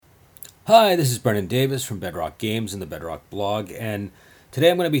Hi, this is Brennan Davis from Bedrock Games and the Bedrock blog, and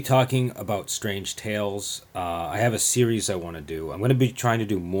today I'm going to be talking about Strange Tales. I have a series I want to do. I'm going to be trying to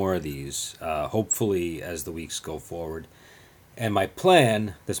do more of these, hopefully, as the weeks go forward. And my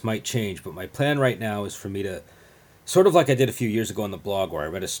plan, this might change, but my plan right now is for me to, sort of like I did a few years ago on the blog, where I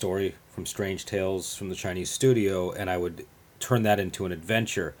read a story from Strange Tales from the Chinese studio, and I would turn that into an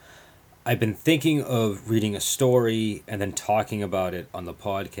adventure. I've been thinking of reading a story and then talking about it on the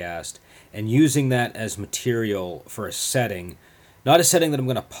podcast and using that as material for a setting, not a setting that I'm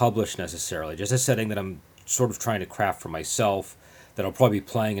going to publish necessarily, just a setting that I'm sort of trying to craft for myself that I'll probably be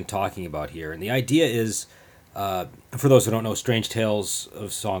playing and talking about here. And the idea is, for those who don't know, Strange Tales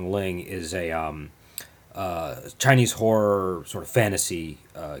of Song Ling is a Chinese horror sort of fantasy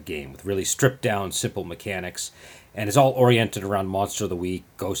game with really stripped down, simple mechanics, and it's all oriented around Monster of the Week,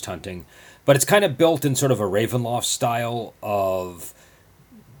 ghost hunting, but it's kind of built in sort of a Ravenloft style of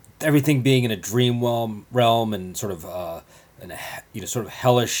everything being in a dream realm and sort of sort of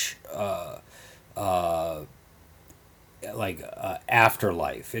hellish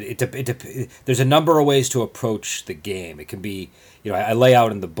afterlife. There's a number of ways to approach the game. It can be, I lay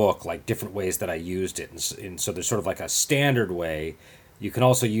out in the book like different ways that I used it, and so there's sort of like a standard way. You can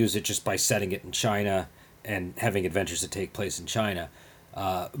also use it just by setting it in China and having adventures that take place in China.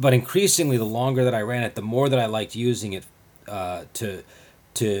 But increasingly, the longer that I ran it, the more that I liked using it to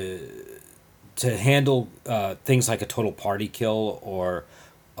handle things like a total party kill, or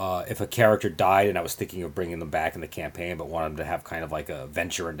if a character died and I was thinking of bringing them back in the campaign but wanted them to have kind of like a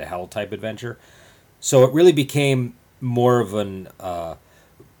venture into hell type adventure. So it really became more of an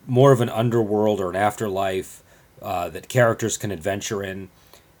underworld or an afterlife that characters can adventure in.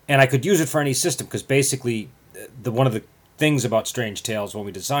 And I could use it for any system because basically one of the things about Strange Tales when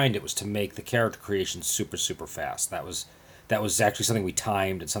we designed it was to make the character creation super, super fast. That was actually something we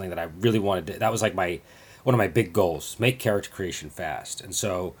timed and something that I really wanted to. That was like one of my big goals: make character creation fast. And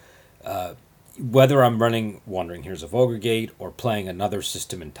so, whether I'm running Wandering Heroes of Ogregate or playing another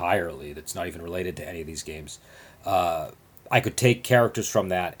system entirely that's not even related to any of these games, I could take characters from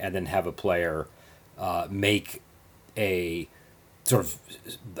that and then have a player make a sort of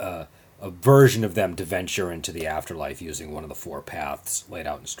a version of them to venture into the afterlife using one of the four paths laid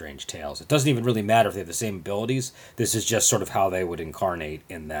out in Strange Tales. It doesn't even really matter if they have the same abilities. This is just sort of how they would incarnate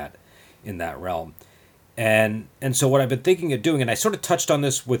in that realm. And so what I've been thinking of doing, and I sort of touched on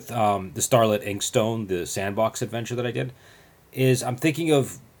this with the Starlit Inkstone, the sandbox adventure that I did, is I'm thinking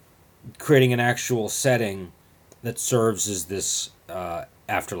of creating an actual setting that serves as this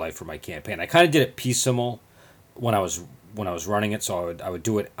afterlife for my campaign. I kind of did it piecemeal when I was running it, so I would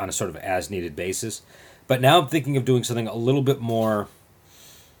do it on a sort of as needed basis. But now I'm thinking of doing something a little bit more,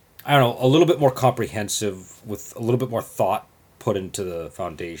 a little bit more comprehensive with a little bit more thought put into the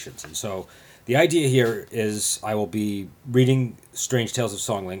foundations. And so the idea here is I will be reading Strange Tales of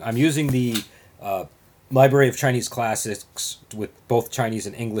Song Ling. I'm using the Library of Chinese Classics with both Chinese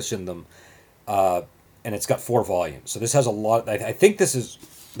and English in them, and it's got 4 volumes. So this has a lot. I think this is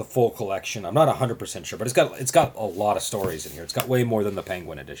the full collection. I'm not 100% sure, but it's got a lot of stories in here. It's got way more than the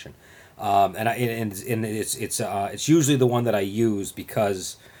Penguin edition, and it's usually the one that I use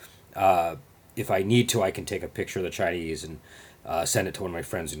because if I need to, I can take a picture of the Chinese and send it to one of my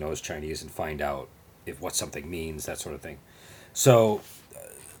friends who knows Chinese and find out what something means, that sort of thing. So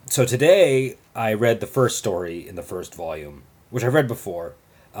today I read the first story in the first volume, which I've read before,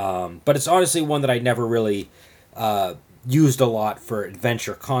 but it's honestly one that I never really used a lot for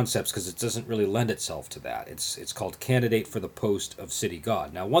adventure concepts because it doesn't really lend itself to that. It's called Candidate for the Post of City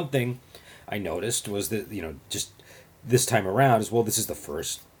God. Now, one thing I noticed was that, just this time around is, well, this is the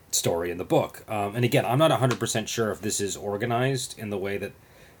first story in the book. And again, I'm not 100% sure if this is organized in the way that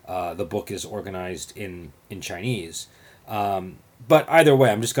the book is organized in Chinese. But either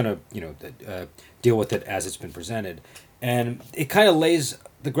way, I'm just going to, deal with it as it's been presented. And it kind of lays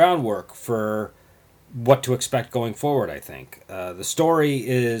the groundwork for what to expect going forward, I think. The story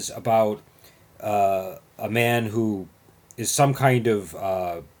is about a man who is some kind of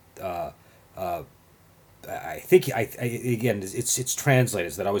I think again it's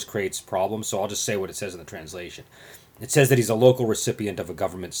translators that always creates problems, so I'll just say what it says in the translation. It says that he's a local recipient of a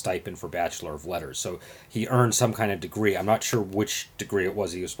government stipend for Bachelor of Letters, so he earned some kind of degree. I'm not sure which degree it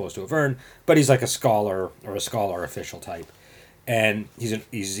was he was supposed to have earned, but he's like a scholar or a scholar official type, and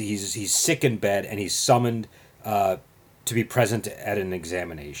he's sick in bed, and he's summoned to be present at an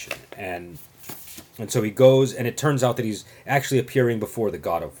examination, and so he goes, and it turns out that he's actually appearing before the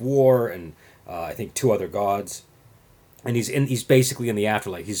god of war and I think 2 other gods, and he's basically in the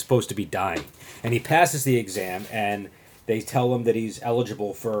afterlife. He's supposed to be dying, and he passes the exam, and they tell him that he's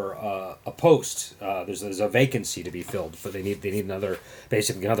eligible for a post. There's a vacancy to be filled, but they need another,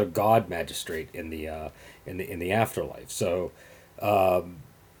 basically another god magistrate in the afterlife. So,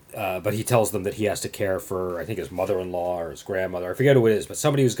 but he tells them that he has to care for, I think, his mother-in-law or his grandmother. I forget who it is, but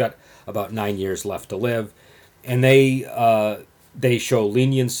somebody who's got about 9 years left to live, and they show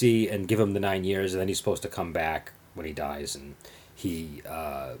leniency and give him the 9 years, and then he's supposed to come back when he dies, and he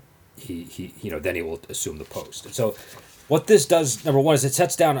then he will assume the post. And so what this does, number one, is it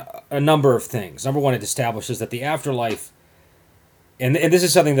sets down a number of things. Number one, it establishes that the afterlife, and this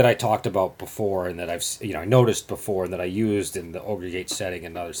is something that I talked about before, and that I noticed before, and that I used in the Ogre Gate setting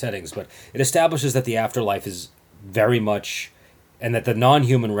and other settings. But it establishes that the afterlife is very much, and that the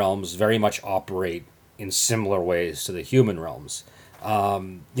non-human realms very much operate in similar ways to the human realms.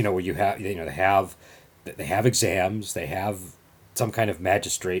 Where you have they have exams, they have some kind of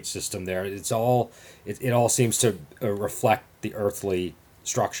magistrate system there. It all seems to reflect the earthly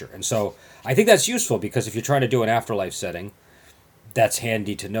structure, and so I think that's useful, because if you're trying to do an afterlife setting, that's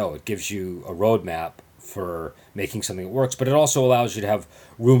handy to know. It gives you a roadmap for making something that works, but it also allows you to have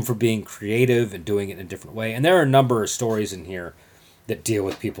room for being creative and doing it in a different way. And there are a number of stories in here that deal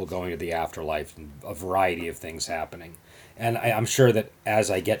with people going to the afterlife and a variety of things happening. And I'm sure that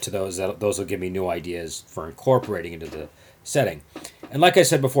as I get to those will give me new ideas for incorporating into the setting. And like I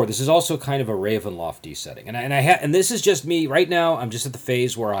said before, this is also kind of a Ravenlofty setting. And this is just me right now. I'm just at the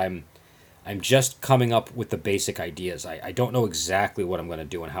phase where I'm just coming up with the basic ideas. I don't know exactly what I'm going to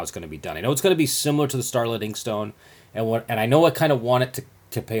do and how it's going to be done. I know it's going to be similar to the Starlit Inkstone, and I know I kind of want it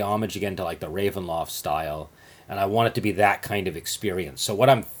to pay homage again to like the Ravenloft style, and I want it to be that kind of experience. So what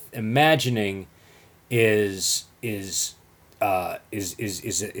I'm imagining is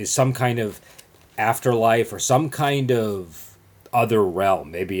some kind of afterlife or some kind of other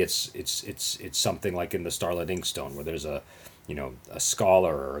realm. Maybe it's something like in the Starlit Inkstone, where there's a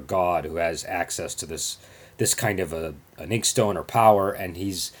scholar or a god who has access to this kind of an inkstone or power, and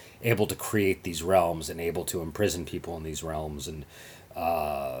he's able to create these realms and able to imprison people in these realms. And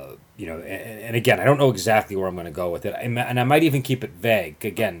and again, I don't know exactly where I'm going to go with it, and I might even keep it vague.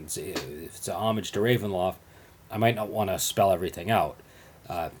 Again, if it's a homage to Ravenloft, I might not want to spell everything out.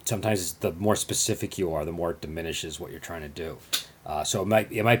 Sometimes the more specific you are, the more it diminishes what you're trying to do. So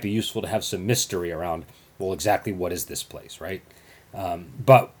it might be useful to have some mystery around, well, exactly what is this place, right?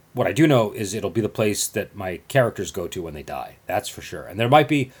 But what I do know is it'll be the place that my characters go to when they die. That's for sure. And there might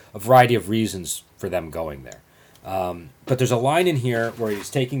be a variety of reasons for them going there. But there's a line in here where he's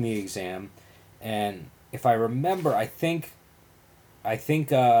taking the exam, and if I remember, I think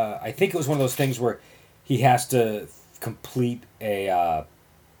it was one of those things where he has to complete a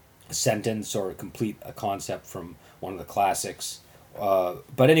sentence or complete a concept from one of the classics.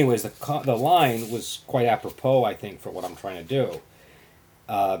 But anyways, the line was quite apropos, I think, for what I'm trying to do.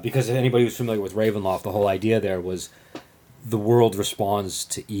 Because if anybody who's familiar with Ravenloft, the whole idea there was the world responds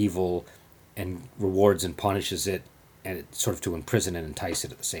to evil and rewards and punishes it, and it's sort of to imprison and entice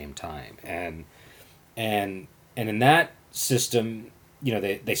it at the same time. And in that system,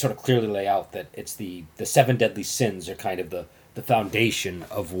 they sort of clearly lay out that it's the seven deadly sins are kind of the foundation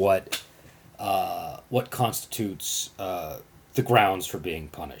of what constitutes the grounds for being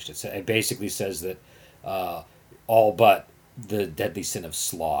punished. It basically says that all but the deadly sin of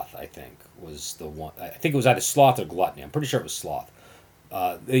sloth, I think, was the one. I think it was either sloth or gluttony. I'm pretty sure it was sloth.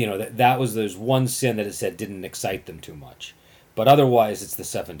 There's one sin that it said didn't excite them too much, but otherwise it's the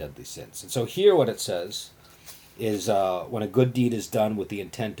seven deadly sins. And so here, what it says is when a good deed is done with the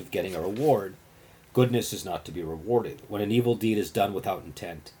intent of getting a reward, goodness is not to be rewarded. When an evil deed is done without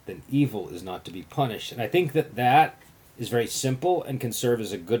intent, then evil is not to be punished. And I think that is very simple and can serve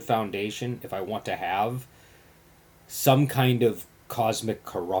as a good foundation if I want to have some kind of cosmic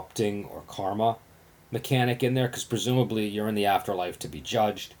corrupting or karma mechanic in there, because presumably you're in the afterlife to be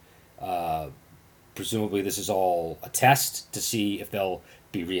judged. Presumably this is all a test to see if they'll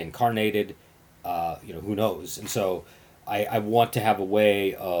be reincarnated. Who knows? And so I want to have a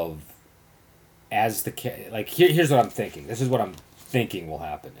way of, here's what I'm thinking. This is what I'm thinking will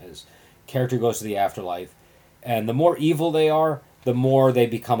happen is character goes to the afterlife, and the more evil they are, the more they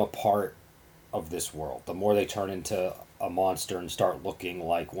become a part of this world. The more they turn into a monster and start looking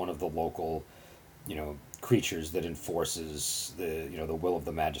like one of the local, creatures that enforces the will of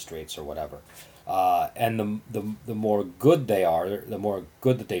the magistrates or whatever. And the more good they are, the more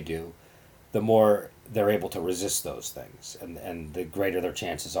good that they do, the more they're able to resist those things, and the greater their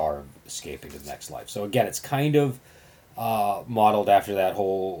chances are of escaping to the next life. So again, it's kind of modeled after that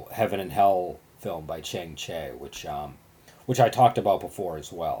whole Heaven and Hell film by Chang Che, which I talked about before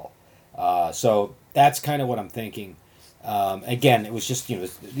as well. So that's kind of what I'm thinking. Again, it was just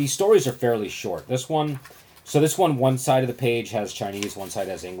these stories are fairly short. One side of the page has Chinese, one side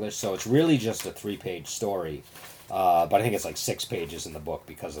has English, so it's really just a 3-page story. But I think it's like 6 pages in the book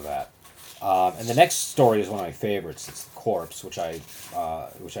because of that. And the next story is one of my favorites. It's The Corpse, which I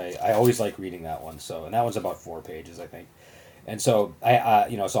always like reading that one. So, and that one's about 4 pages, I think. And so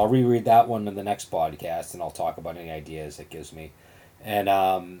so I'll reread that one in the next podcast, and I'll talk about any ideas it gives me. And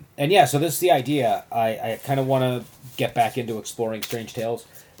yeah, so this is the idea. I kind of want to get back into exploring Strange Tales.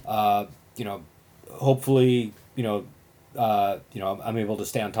 Uh, you know, hopefully, I'm able to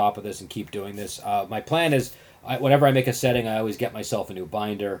stay on top of this and keep doing this. My plan is, whenever I make a setting, I always get myself a new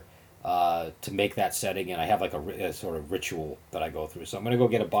binder to make that setting, and I have like a sort of ritual that I go through. So I'm gonna go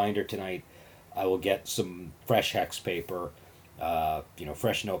get a binder tonight. I will get some fresh hex paper,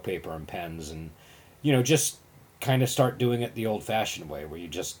 fresh note paper and pens, and just kind of start doing it the old-fashioned way, where you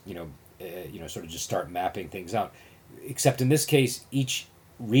just sort of just start mapping things out. Except in this case, each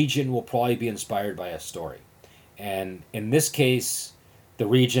region will probably be inspired by a story, and in this case, the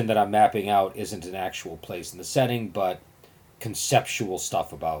region that I'm mapping out isn't an actual place in the setting, but conceptual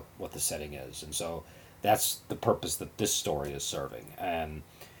stuff about what the setting is, and so that's the purpose that this story is serving. And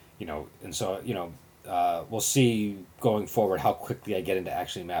we'll see going forward how quickly I get into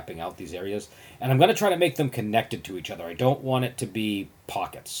actually mapping out these areas. And I'm going to try to make them connected to each other. I don't want it to be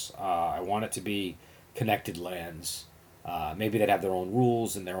pockets. I want it to be connected lands. Maybe they'd have their own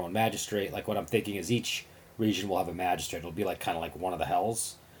rules and their own magistrate. Like, what I'm thinking is each region will have a magistrate. It'll be like kind of like one of the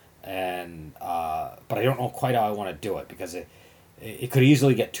hells. And but I don't know quite how I want to do it, because it could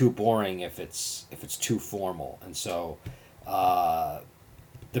easily get too boring if it's too formal. And so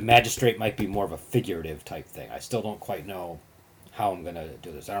the magistrate might be more of a figurative type thing. I still don't quite know how I'm going to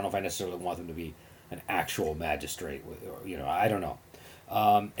do this. I don't know if I necessarily want them to be an actual magistrate, or I don't know.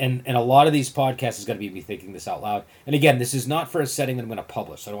 And a lot of these podcasts is going to be me thinking this out loud. And again, this is not for a setting that I'm going to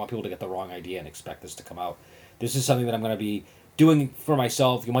publish. So I don't want people to get the wrong idea and expect this to come out. This is something that I'm going to be doing for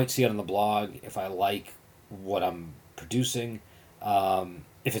myself. You might see it on the blog if I like what I'm producing.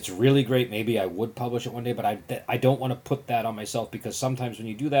 If it's really great, maybe I would publish it one day, but I don't want to put that on myself, because sometimes when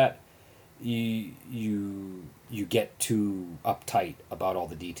you do that, you get too uptight about all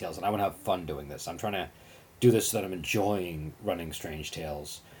the details, and I want to have fun doing this. I'm trying to do this so that I'm enjoying running Strange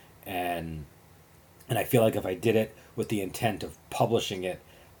Tales, and I feel like if I did it with the intent of publishing it,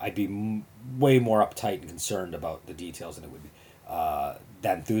 I'd be way more uptight and concerned about the details, and it would be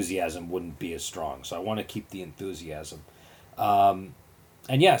that enthusiasm wouldn't be as strong. So I want to keep the enthusiasm.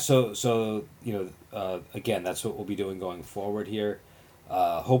 And yeah, so again, that's what we'll be doing going forward here.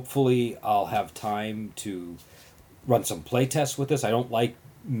 Hopefully, I'll have time to run some play tests with this. I don't like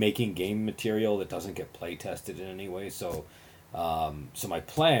making game material that doesn't get play tested in any way. So my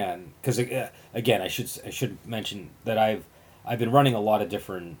plan, because again, I should mention that I've been running a lot of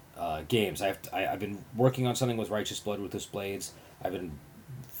different games. I've been working on something with Righteous Blood, Ruthless Blades. I've been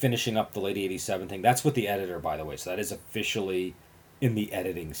finishing up the Lady 87 thing. That's with the editor, by the way. So that is officially in the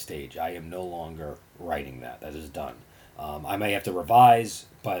editing stage. I am no longer writing that. That is done. I may have to revise,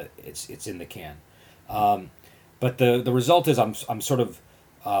 but it's in the can. But the result is I'm sort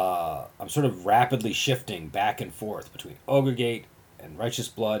of rapidly shifting back and forth between Ogregate and Righteous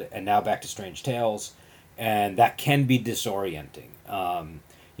Blood, and now back to Strange Tales, and that can be disorienting.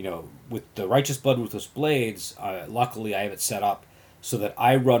 With the Righteous Blood, Ruthless Blades, luckily I have it set up so that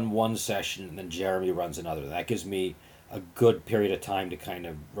I run one session and then Jeremy runs another. That gives me a good period of time to kind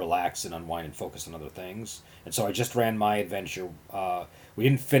of relax and unwind and focus on other things. And so I just ran my adventure. We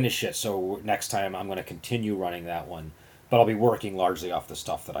didn't finish it, so next time I'm going to continue running that one, but I'll be working largely off the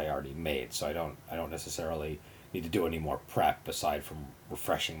stuff that I already made. So I don't necessarily need to do any more prep aside from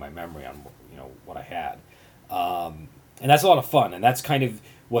refreshing my memory on what I had. And that's a lot of fun, and that's kind of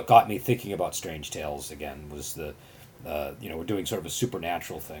what got me thinking about Strange Tales again. Was we're doing sort of a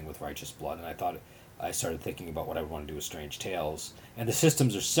supernatural thing with Righteous Blood, and I started thinking about what I would want to do with Strange Tales, and the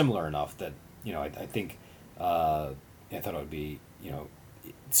systems are similar enough that I think I thought it would be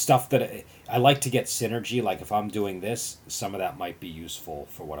stuff that I like to get synergy. Like if I'm doing this, some of that might be useful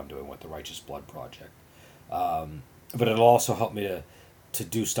for what I'm doing with the Righteous Blood project, but it'll also help me to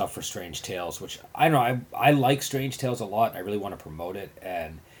do stuff for Strange Tales, which I don't know. I like Strange Tales a lot. I really want to promote it,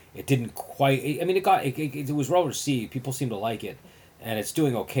 and it didn't quite. I mean, it was well received. People seem to like it, and it's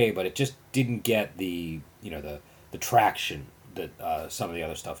doing okay. But it just didn't get the traction that some of the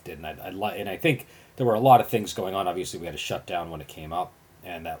other stuff did. And I think there were a lot of things going on. Obviously, we had to shut down when it came up,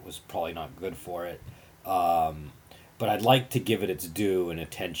 and that was probably not good for it. But I'd like to give it its due and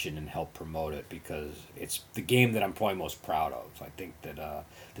attention and help promote it, because it's the game that I'm probably most proud of. I think that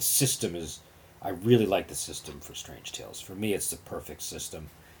the system is I really like the system for Strange Tales. For me, it's the perfect system.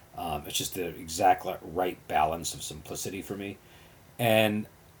 It's just the exact right balance of simplicity for me, and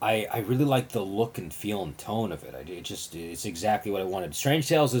I really like the look and feel and tone of it. It's exactly what I wanted. Strange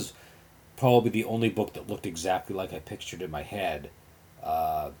Tales is probably the only book that looked exactly like I pictured in my head.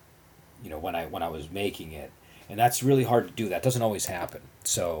 Uh, when I was making it, and that's really hard to do. That doesn't always happen.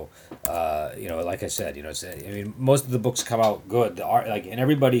 So, like I said, I mean, most of the books come out good. The art, and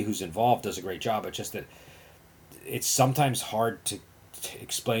everybody who's involved does a great job. It's just that it's sometimes hard to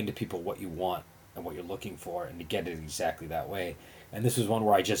explain to people what you want and what you're looking for, and to get it exactly that way. And this was one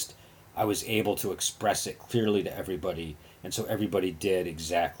where I was able to express it clearly to everybody, and so everybody did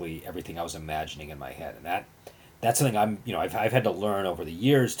exactly everything I was imagining in my head, and that's something I've had to learn over the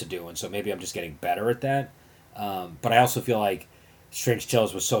years to do, and so maybe I'm just getting better at that. But I also feel like Strange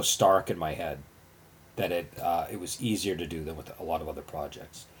Tales was so stark in my head that it was easier to do than with a lot of other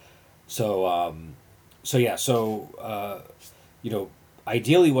projects. So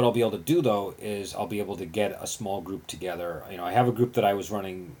ideally, what I'll be able to do though is I'll be able to get a small group together. I have a group that I was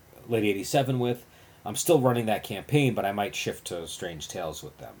running Lady 87 with. I'm still running that campaign, but I might shift to Strange Tales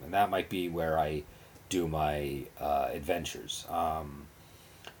with them, and that might be where I do my adventures.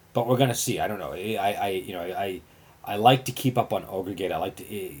 But we're gonna see. I don't know. I like to keep up on Ogre Gate. I like to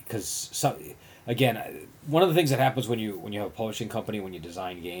because again, one of the things that happens when you have a publishing company, when you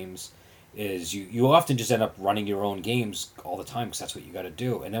design games, is you often just end up running your own games all the time because that's what you got to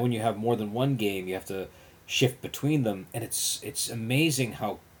do. And then when you have more than one game, you have to shift between them, and it's amazing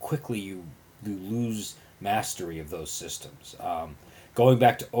how quickly you lose mastery of those systems. Going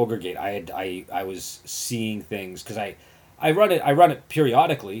back to Ogre Gate, I was seeing things because I run it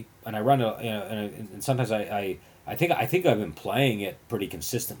periodically, and I run it, and sometimes I think I've been playing it pretty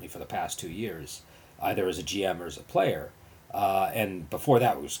consistently for the past 2 years, either as a GM or as a player, and before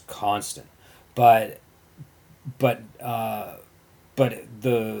that it was constant, but but uh, but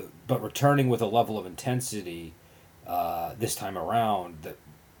returning with a level of intensity this time around that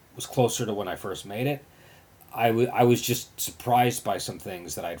was closer to when I first made it. I was just surprised by some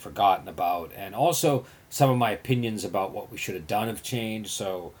things that I'd forgotten about, and also some of my opinions about what we should have done have changed.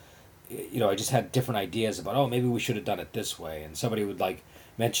 So, I just had different ideas about, oh, maybe we should have done it this way, and somebody would like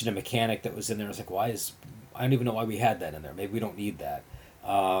mention a mechanic that was in there. I was like, I don't even know why we had that in there. Maybe we don't need that.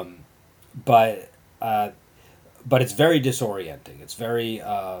 Um, but uh, but it's very disorienting. It's very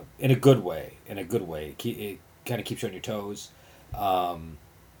in a good way. In a good way, it kind of keeps you on your toes. Um,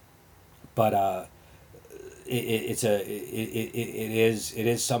 but it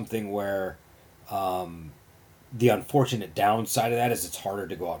is something where the unfortunate downside of that is it's harder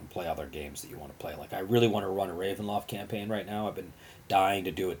to go out and play other games that you want to play. Like I really want to run a Ravenloft campaign right now. I've been dying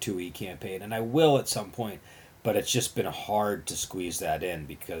to do a 2E campaign, and I will at some point, but it's just been hard to squeeze that in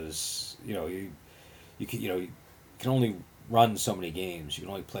because you can only run so many games. You can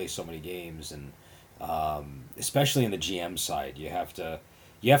only play so many games, and especially in the GM side, you have to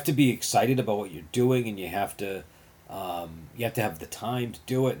be excited about what you're doing, and you have to have the time to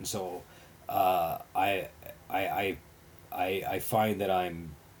do it. And so I find that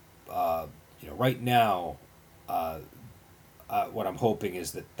I'm right now what I'm hoping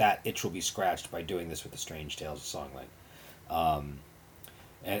is that itch will be scratched by doing this with the Strange Tales of Songlight.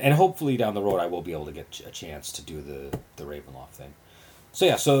 And hopefully down the road I will be able to get a chance to do the Ravenloft thing. So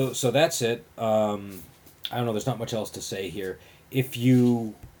yeah, so that's it. I don't know. There's not much else to say here. If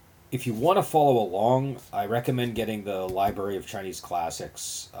you want to follow along, I recommend getting the Library of Chinese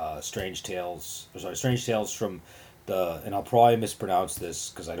Classics, Strange Tales. Strange Tales from and I'll probably mispronounce this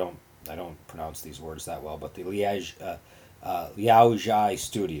because I don't pronounce these words that well, but the Liao Zhai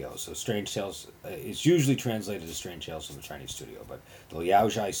Studio. So Strange Tales is usually translated as Strange Tales from the Chinese Studio, but the Liao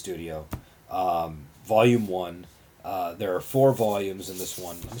Zhai Studio, Volume 1. There are 4 volumes in this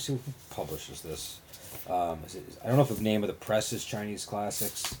one. Let me see who publishes this. I don't know if the name of the press is Chinese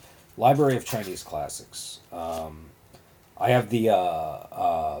Classics. Library of Chinese Classics. I have the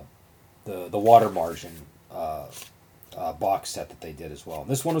Water Margin box set that they did as well.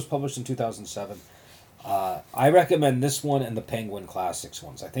 This one was published in 2007. I recommend this one and the Penguin Classics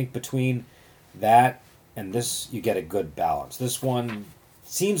ones. I think between that and this, you get a good balance. This one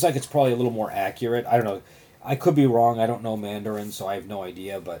seems like it's probably a little more accurate. I don't know. I could be wrong. I don't know Mandarin, so I have no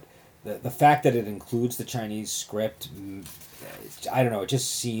idea. But the fact that it includes the Chinese script, I don't know. It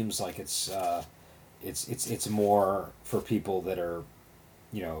just seems like it's more for people that are,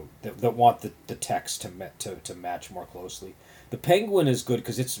 that want the text to match more closely. The Penguin is good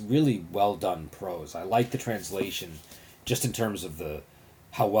because it's really well done prose. I like the translation, just in terms of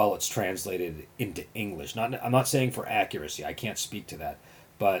how well it's translated into English. I'm not saying for accuracy. I can't speak to that,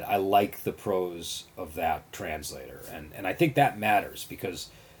 but I like the prose of that translator, and I think that matters because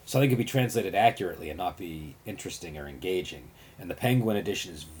something can be translated accurately and not be interesting or engaging. And the Penguin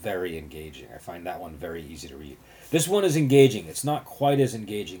edition is very engaging. I find that one very easy to read. This one is engaging. It's not quite as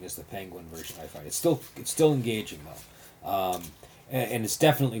engaging as the Penguin version. I find it's still engaging though, and it's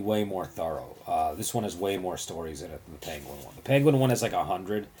definitely way more thorough. This one has way more stories in it than the Penguin one. The Penguin one has like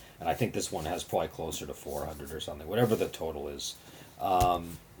 100, and I think this one has probably closer to 400 or something. Whatever the total is.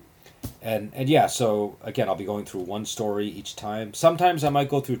 And yeah, so again, I'll be going through one story each time. Sometimes I might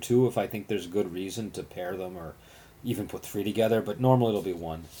go through two if I think there's good reason to pair them or even put three together, but normally it'll be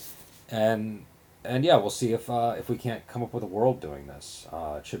one. And and yeah, we'll see if we can't come up with a world doing this.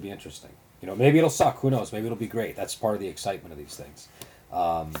 It should be interesting. Maybe it'll suck. Who knows? Maybe it'll be great. That's part of the excitement of these things.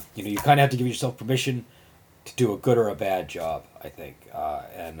 You kind of have to give yourself permission to do a good or a bad job, I think,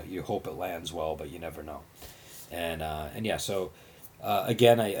 and you hope it lands well, but you never know. And yeah, so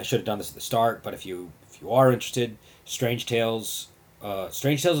again, I should have done this at the start, but if you are interested, Strange Tales of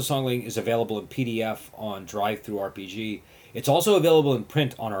Songling is available in PDF on DriveThruRPG. It's also available in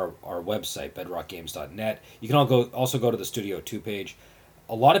print on our website, bedrockgames.net. You can also go to the Studio 2 page.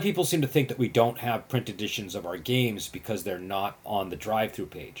 A lot of people seem to think that we don't have print editions of our games because they're not on the drive-through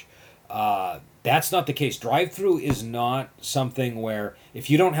page. That's not the case. Drive-through is not something where if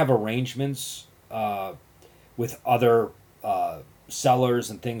you don't have arrangements with other sellers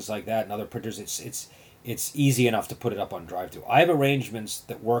and things like that and other printers, it's easy enough to put it up on drive-through. I have arrangements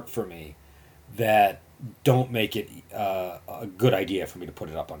that work for me that don't make it a good idea for me to put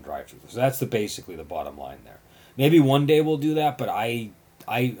it up on drive-through. So that's basically the bottom line there. Maybe one day we'll do that, but I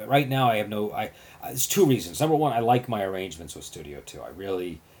right now I have no. It's two reasons. Number one, I like my arrangements with Studio 2. I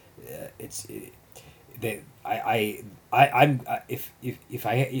really, if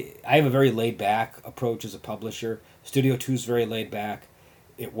I have a very laid back approach as a publisher. Studio 2 is very laid back.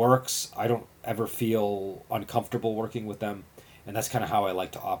 It works. I don't ever feel uncomfortable working with them, and that's kind of how I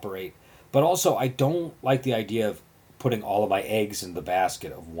like to operate. But also, I don't like the idea of putting all of my eggs in the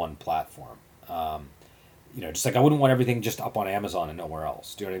basket of one platform. Just like I wouldn't want everything just up on Amazon and nowhere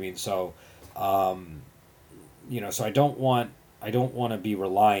else. Do you know what I mean? So, so I don't want to be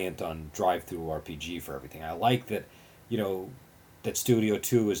reliant on DriveThruRPG for everything. I like that, that Studio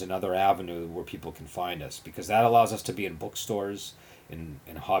 2 is another avenue where people can find us because that allows us to be in bookstores, in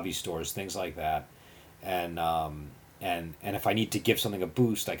hobby stores, things like that, and if I need to give something a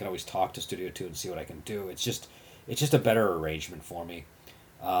boost, I can always talk to Studio 2 and see what I can do. It's just a better arrangement for me,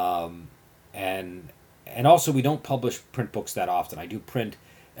 and also we don't publish print books that often. I do print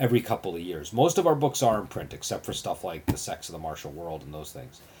every couple of years. Most of our books are in print, except for stuff like The Sex of the Martial World and those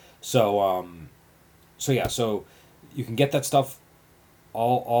things. So so you can get that stuff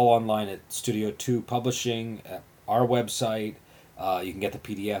all online at Studio 2 Publishing, at our website. You can get the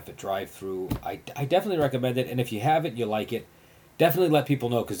PDF at DriveThru. I definitely recommend it, and if you have it and you like it, definitely let people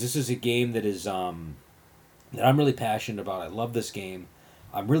know, because this is a game that is that I'm really passionate about. I love this game.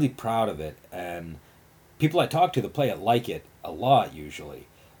 I'm really proud of it, and people I talk to that play it like it a lot usually.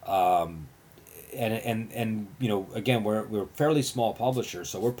 And again, we're a fairly small publisher,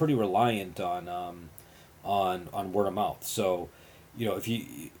 so we're pretty reliant on word of mouth. So, if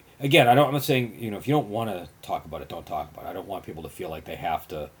you, again, I'm not saying, if you don't want to talk about it, don't talk about it. I don't want people to feel like they have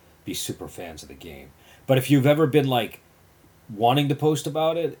to be super fans of the game. But if you've ever been like wanting to post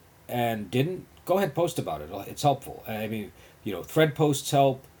about it and didn't, go ahead, post about it. It's helpful. I mean, thread posts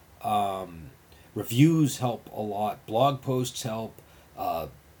help, reviews help a lot, blog posts help,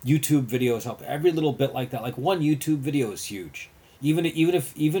 YouTube videos help. Every little bit like that, like one YouTube video is huge.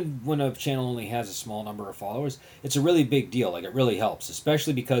 Even when a channel only has a small number of followers, it's a really big deal. Like, it really helps,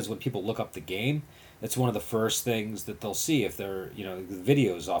 especially because when people look up the game, it's one of the first things that they'll see. If they're the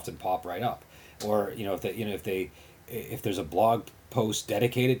videos often pop right up, or if there's a blog post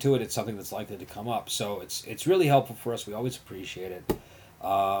dedicated to it, it's something that's likely to come up. So it's really helpful for us. We always appreciate it.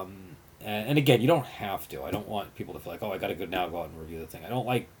 And again, you don't have to. I don't want people to feel like, oh, I got to go out and review the thing. I don't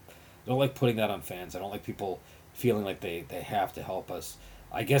like putting that on fans. I don't like people feeling like they have to help us.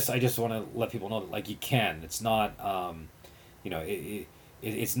 I guess I just want to let people know that, like, you can. It's not,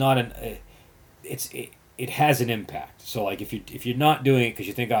 it's not it has an impact. So, like, if you're not doing it because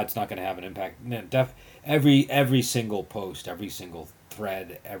you think, oh, it's not going to have an impact, then every single post, every single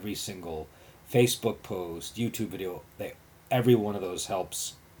thread, every single Facebook post, YouTube video, every one of those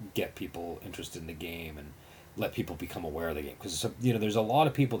helps get people interested in the game and let people become aware of the game, because there's a lot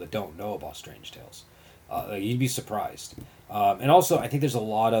of people that don't know about Strange Tales. You'd be surprised, and also I think there's a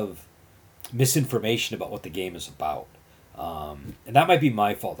lot of misinformation about what the game is about, and that might be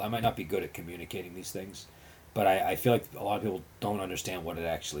my fault. I might not be good at communicating these things, but I feel like a lot of people don't understand what it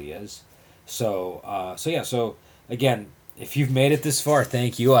actually is. So again, if you've made it this far,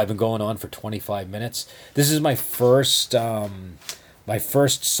 thank you. I've been going on for 25 minutes. This is my first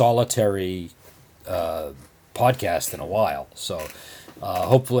solitary podcast in a while. So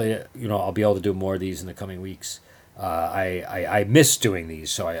hopefully, I'll be able to do more of these in the coming weeks. I miss doing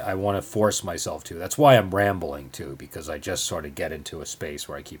these, so I want to force myself to. That's why I'm rambling too, because I just sort of get into a space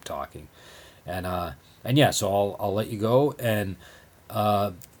where I keep talking, and yeah, so I'll let you go, and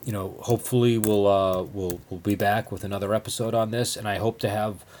hopefully we'll be back with another episode on this, and I hope to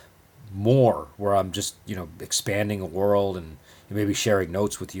have more where I'm just expanding a world and maybe sharing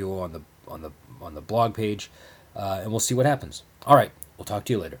notes with you on the blog page, and we'll see what happens. All right, we'll talk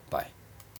to you later. Bye.